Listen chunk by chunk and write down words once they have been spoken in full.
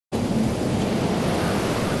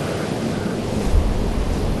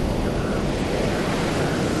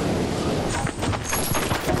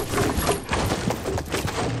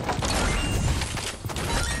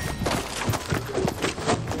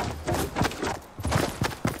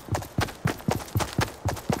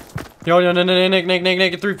Yo, no, no, no, Nick,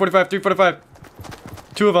 345, 345.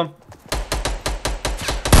 Two of them.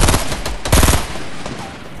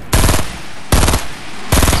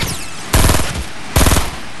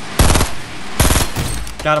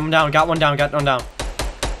 Got him down, got one down, got one down.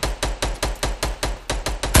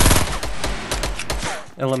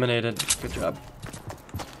 Eliminated. Good job.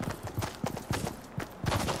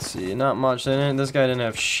 Let's see, not much. This guy didn't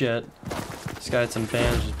have shit. This guy had some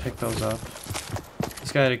bandages, pick those up.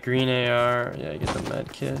 This guy had a green AR. Yeah, get the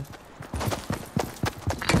med kit.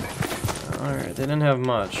 Alright, they didn't have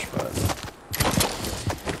much, but...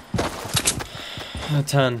 A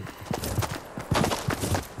 10.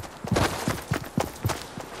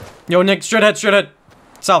 Yo, Nick, straight ahead, straight ahead.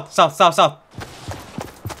 South, south, south, south.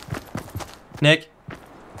 Nick.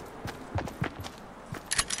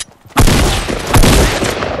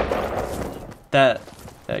 Yeah,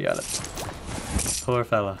 I got it. Poor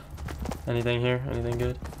fella. Anything here? Anything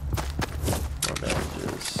good? More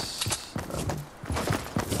bandages.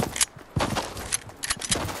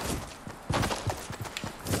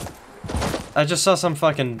 I just saw some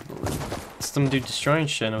dude destroying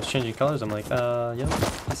shit and I was changing colors. I'm like, yeah,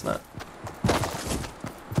 that's not.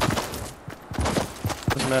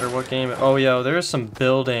 Doesn't matter what game. Oh, yo, there's some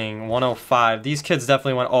building 105. These kids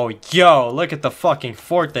definitely want. Oh, yo, look at the fucking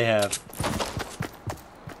fort they have.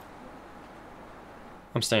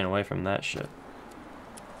 I'm staying away from that shit.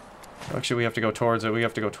 Actually, we have to go towards it. We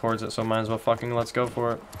have to go towards it, so might as well fucking let's go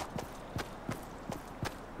for it.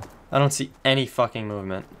 I don't see any fucking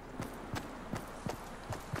movement.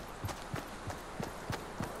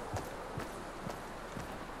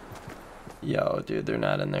 Yo, dude, they're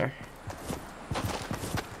not in there.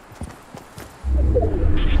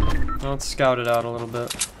 Let's scout it out a little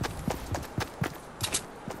bit.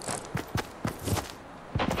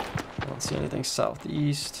 I don't see anything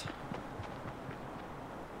southeast.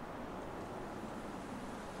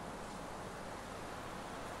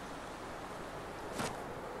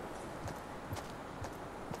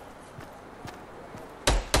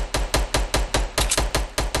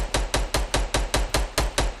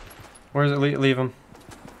 Where is it? Leave him.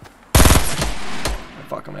 Oh,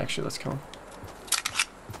 fuck him, actually. Let's kill him.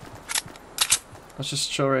 Let's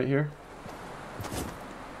just chill right here.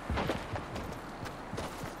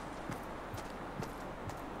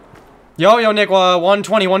 Yo, Nick,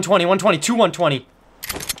 120, 120, 120, 120.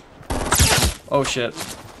 Oh, shit.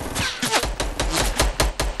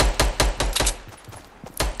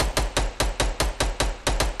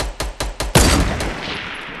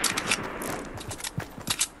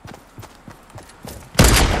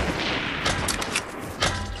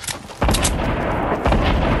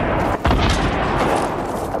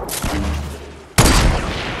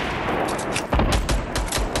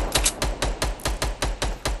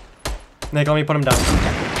 Nick, let me put him down.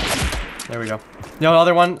 There we go. Yo,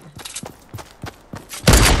 other one.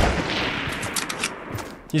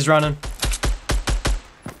 He's running.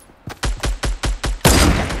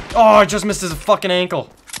 Oh, I just missed his fucking ankle.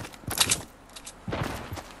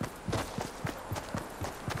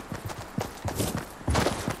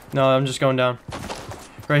 No, I'm just going down.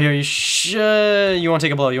 Right here, you won't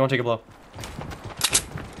take a blow, you won't take a blow.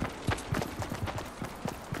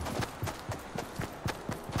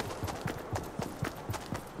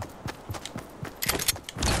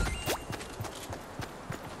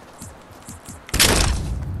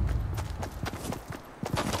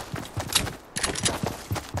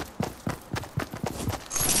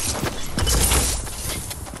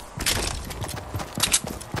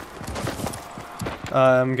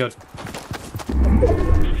 I'm good.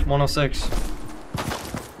 106.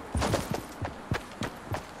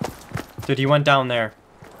 Dude, he went down there.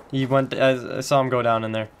 He went. I saw him go down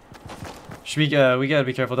in there. Should we gotta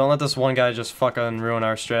be careful. Don't let this one guy just fucking ruin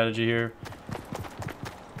our strategy here.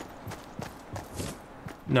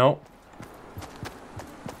 No.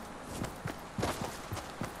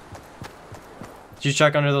 Did you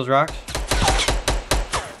check under those rocks?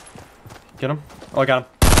 Get him. Oh, I got him.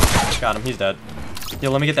 Got him. He's dead. Yo,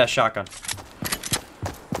 let me get that shotgun.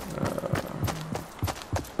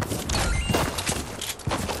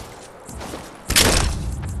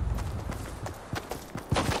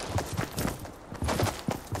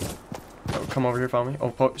 Yo, come over here, follow me.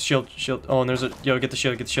 Oh, shield. Oh, and there's a. Yo, get the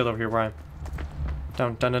shield over here, Ryan.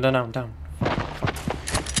 Down.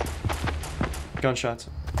 Gunshots.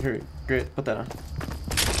 Here, great. Put that on.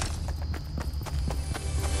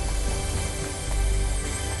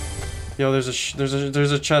 Yo, there's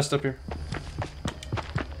a chest up here.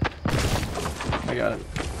 I got it.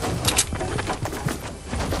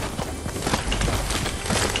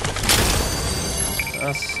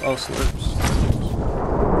 That's oh slurps.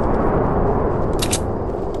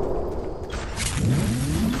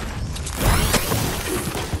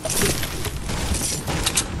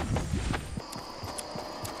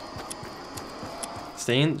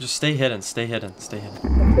 Stay in. Just stay hidden. Stay hidden. Stay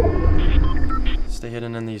hidden. Stay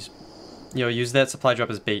hidden in these. Yo, use that supply drop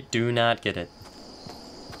as bait. Do not get it.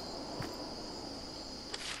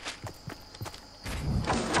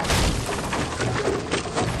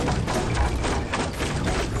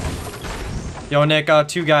 Yo, Nick,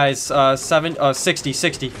 two guys,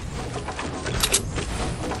 60.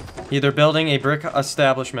 Yeah, they're building a brick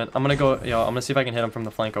establishment. I'm gonna go, yo, I'm gonna see if I can hit him from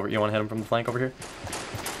the flank over. You wanna hit him from the flank over here?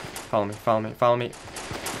 Follow me, follow me, follow me.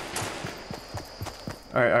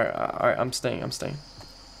 Alright, I'm staying.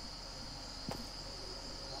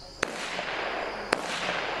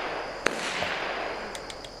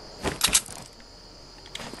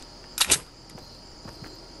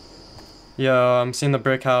 Yo, I'm seeing the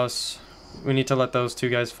brick house. We need to let those two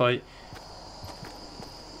guys fight.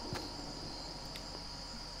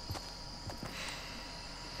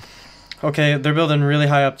 Okay, they're building really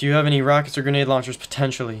high up. Do you have any rockets or grenade launchers?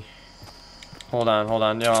 Potentially. Hold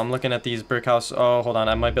on. Yo, I'm looking at these brick house. Oh, hold on.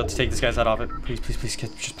 I might be able to take this guy's head off it. Please,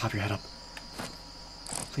 kid. Just pop your head up.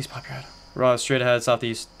 Please pop your head up. Raw, straight ahead,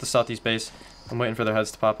 southeast. The southeast base. I'm waiting for their heads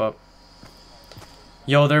to pop up.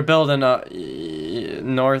 Yo, they're building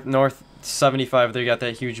north 75. They got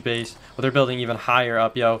that huge base. Well, they're building even higher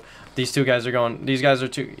up, yo. These two guys are going. These guys are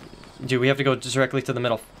too. Dude, we have to go directly to the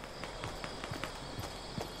middle.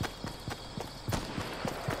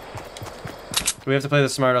 We have to play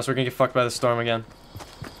this smart, else we're gonna get fucked by the storm again.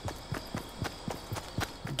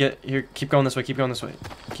 Get here. Keep going this way. Keep.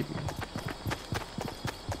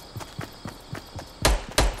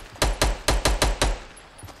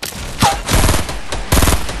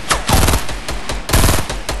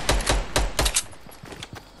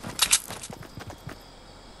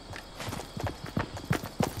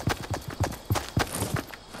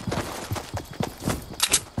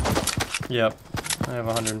 Yep, I have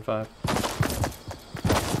 105.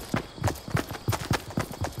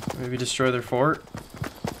 Maybe destroy their fort.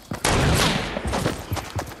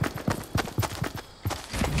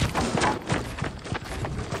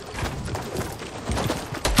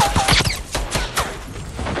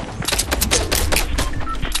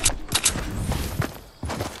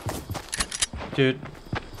 Dude.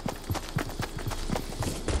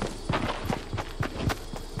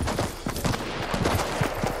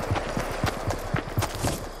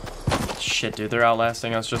 Shit, dude, they're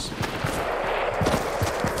outlasting us just...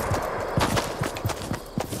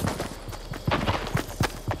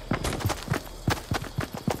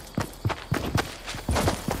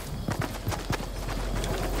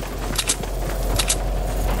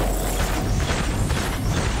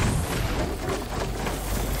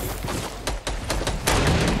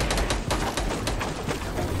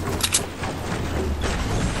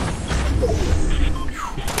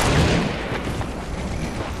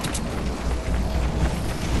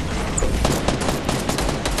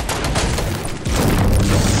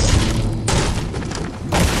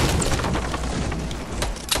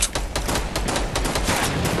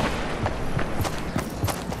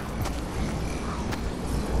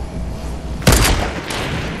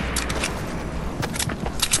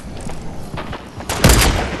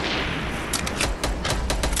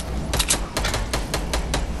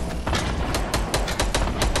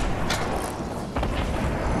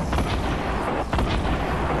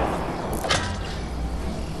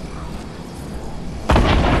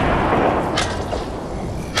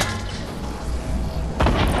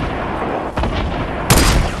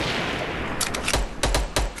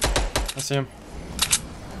 I see him.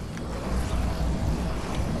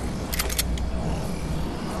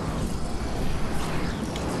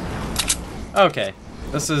 Okay.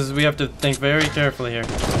 This is, we have to think very carefully here.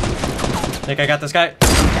 Nick, I got this guy.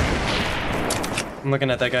 I'm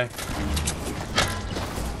looking at that guy.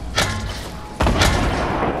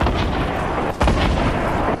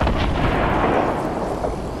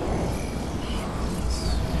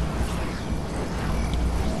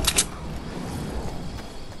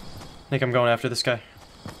 Nick, I'm going after this guy.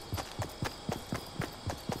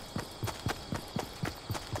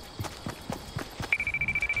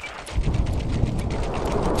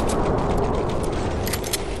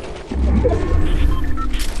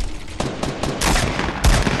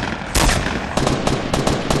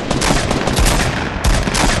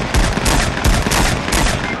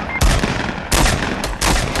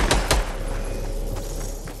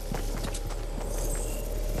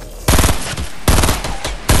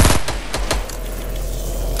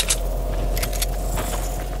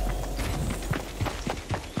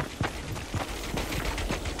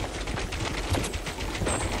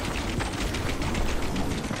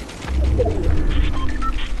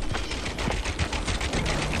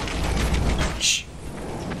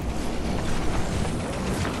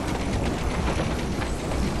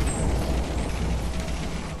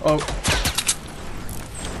 Oh.